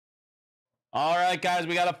All right, guys,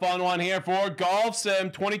 we got a fun one here for Golf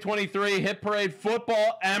Sim 2023 Hit Parade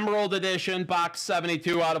Football Emerald Edition, box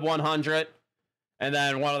 72 out of 100. And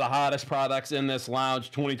then one of the hottest products in this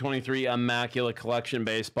lounge, 2023 Immaculate Collection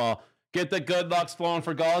Baseball. Get the good lucks flowing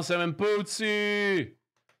for Golf Sim and Bootsy.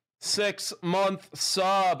 6-month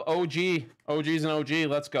sub. OG. OG's an OG.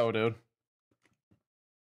 Let's go, dude.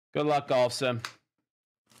 Good luck, Golf Sim.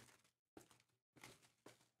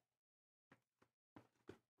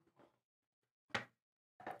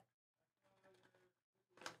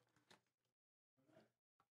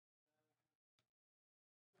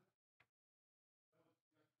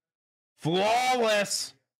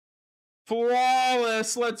 Flawless.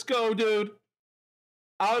 Flawless. Let's go, dude.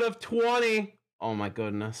 Out of 20. Oh, my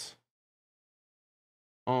goodness.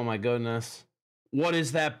 Oh, my goodness. What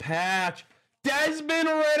is that patch? Desmond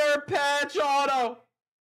Ritter patch auto.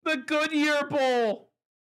 The Goodyear Bowl.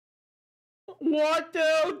 What,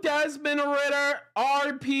 dude? Desmond Ritter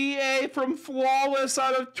RPA from Flawless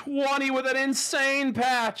out of 20 with an insane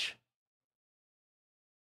patch.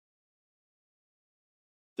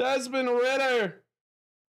 Desmond Ritter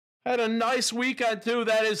had a nice weekend, too.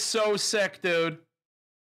 That is so sick, dude.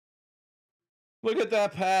 Look at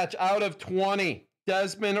that patch. Out of 20.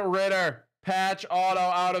 Desmond Ritter. Patch auto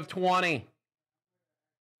out of 20.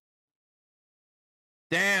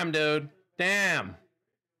 Damn, dude. Damn.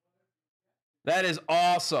 That is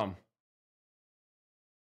awesome.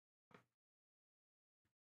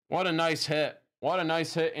 What a nice hit. What a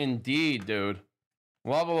nice hit indeed, dude.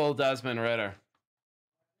 Love a little Desmond Ritter.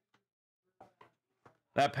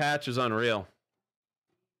 That patch is unreal.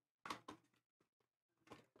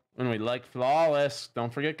 And we like Flawless.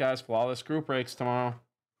 Don't forget, guys, Flawless group breaks tomorrow.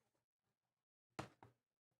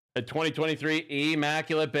 In 2023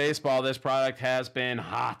 Immaculate Baseball, this product has been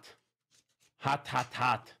hot. Hot, hot,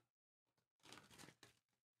 hot.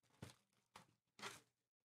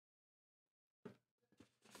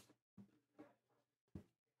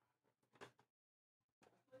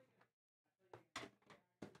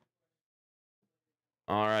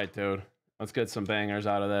 All right, dude. Let's get some bangers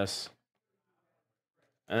out of this.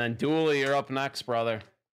 And then Dooley, you're up next, brother.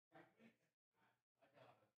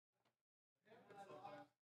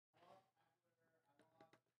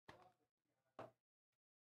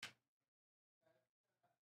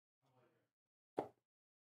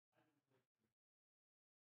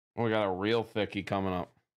 We got a real thickie coming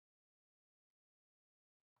up.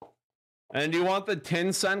 And do you want the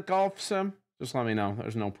 10-cent Golf Sim? Just let me know.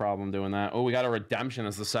 There's no problem doing that. Oh, we got a redemption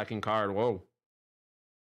as the second card. Whoa.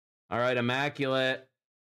 All right, Immaculate.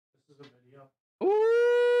 This is a video.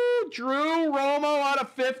 Ooh, Drew Romo out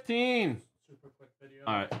of 15. Super quick video.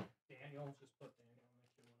 All right. Daniel, just put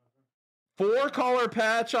Daniel. 4-color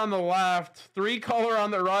patch on the left, 3-color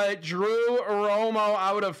on the right. Drew Romo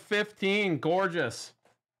out of 15. Gorgeous.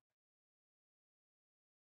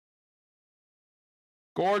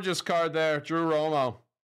 Gorgeous card there, Drew Romo.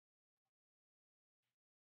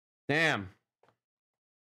 Damn.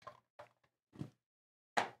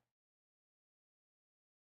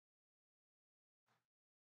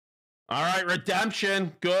 All right,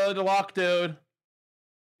 redemption. Good luck, dude.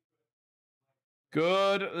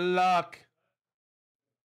 Good luck.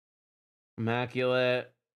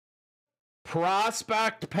 Immaculate.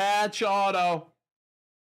 Prospect patch auto.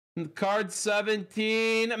 Card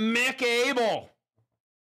 17. Mick Abel.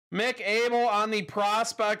 Mick Abel on the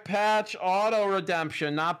prospect patch auto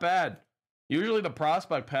redemption. Not bad. Usually the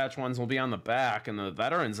prospect patch ones will be on the back and the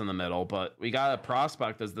veterans in the middle, but we got a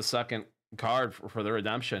prospect as the second card for the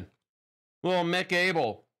redemption. Little Mick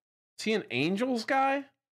Abel. Is he an Angels guy?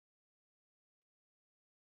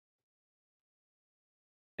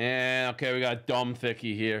 And okay, we got Dumb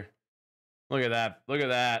Thicky here. Look at that. Look at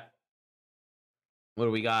that. What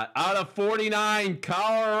do we got? Out of 49,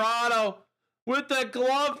 Colorado. With the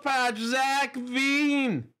glove patch, Zach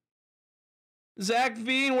Veen. Zach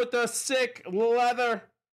Veen with the sick leather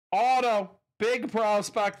auto. Big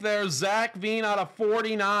prospect there. Zach Veen out of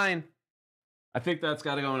 49. I think that's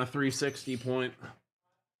got to go in a 360 point.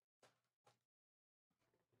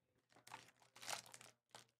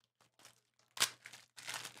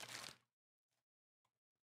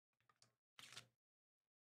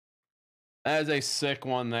 That is a sick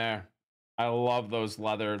one there. I love those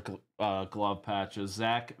leather glove patches.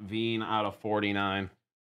 Zach Veen out of 49.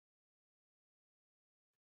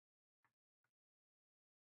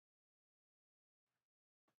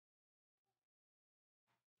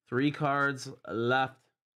 Three cards left.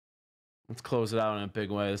 Let's close it out in a big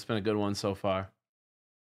way. It's been a good one so far.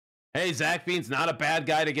 Hey, Zach Veen's not a bad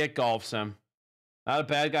guy to get Golf Sim. Not a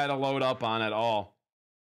bad guy to load up on at all.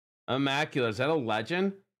 Immaculate. Is that a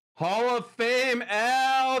legend? Hall of Fame,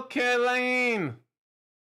 Al Kaline.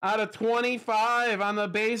 Out of 25 on the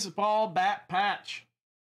baseball bat patch.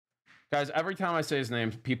 Guys, every time I say his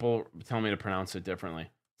name, people tell me to pronounce it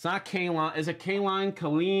differently. It's not Kaline. Is it Kaline?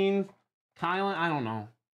 Kaline? Kylan? I don't know.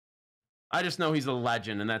 I just know he's a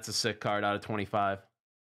legend, and that's a sick card out of 25.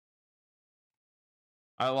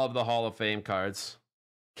 I love the Hall of Fame cards.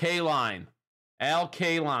 Kaline. Al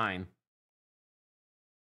Kaline.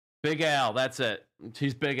 Big Al, that's it.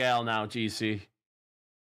 He's Big Al now, GC.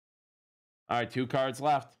 All right, 2 cards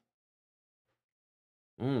left.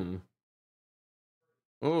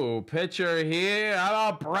 Ooh, pitcher here. How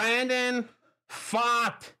about Brandon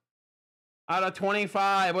Pfaadt? Out of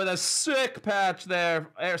 25 with a sick patch there.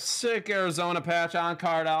 A sick Arizona patch on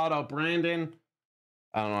card auto. Brandon.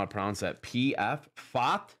 I don't know how to pronounce that. P.F.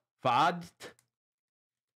 Pfaadt? Pfaadt?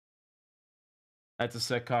 That's a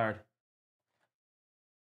sick card.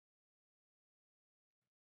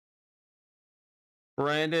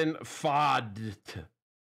 Brandon Pfaadt.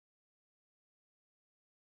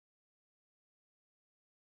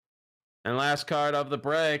 And last card of the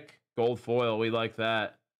break. Gold foil. We like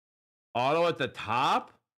that. Auto at the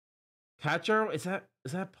top? Catcher? Is that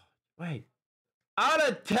wait. Out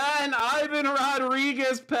of 10, Ivan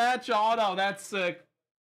Rodriguez patch auto. That's sick.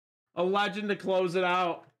 A legend to close it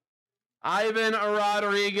out. Ivan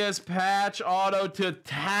Rodriguez patch auto to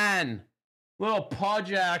 10. Little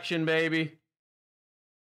Pudge action, baby.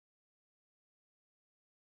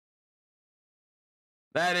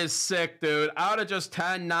 That is sick, dude. Out of just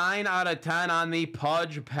 10, 9 out of 10 on the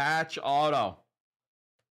Pudge patch auto.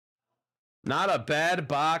 Not a bad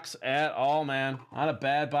box at all, man. Not a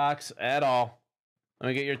bad box at all. Let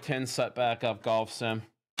me get your tin set back up, Golf Sim.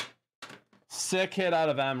 Sick hit out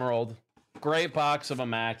of Emerald. Great box of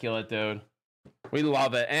Immaculate, dude. We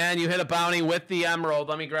love it. And you hit a bounty with the Emerald.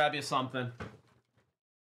 Let me grab you something.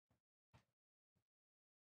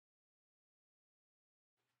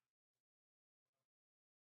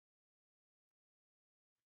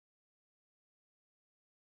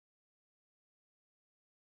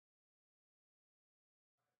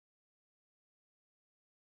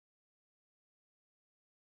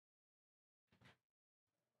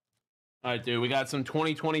 All right, dude, we got some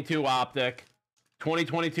 2022 Optic,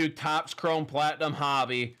 2022 Topps Chrome Platinum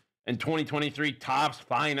Hobby, and 2023 Topps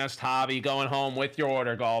Finest Hobby going home with your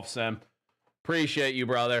order, Golf Sim. Appreciate you,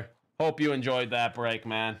 brother. Hope you enjoyed that break,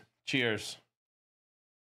 man. Cheers.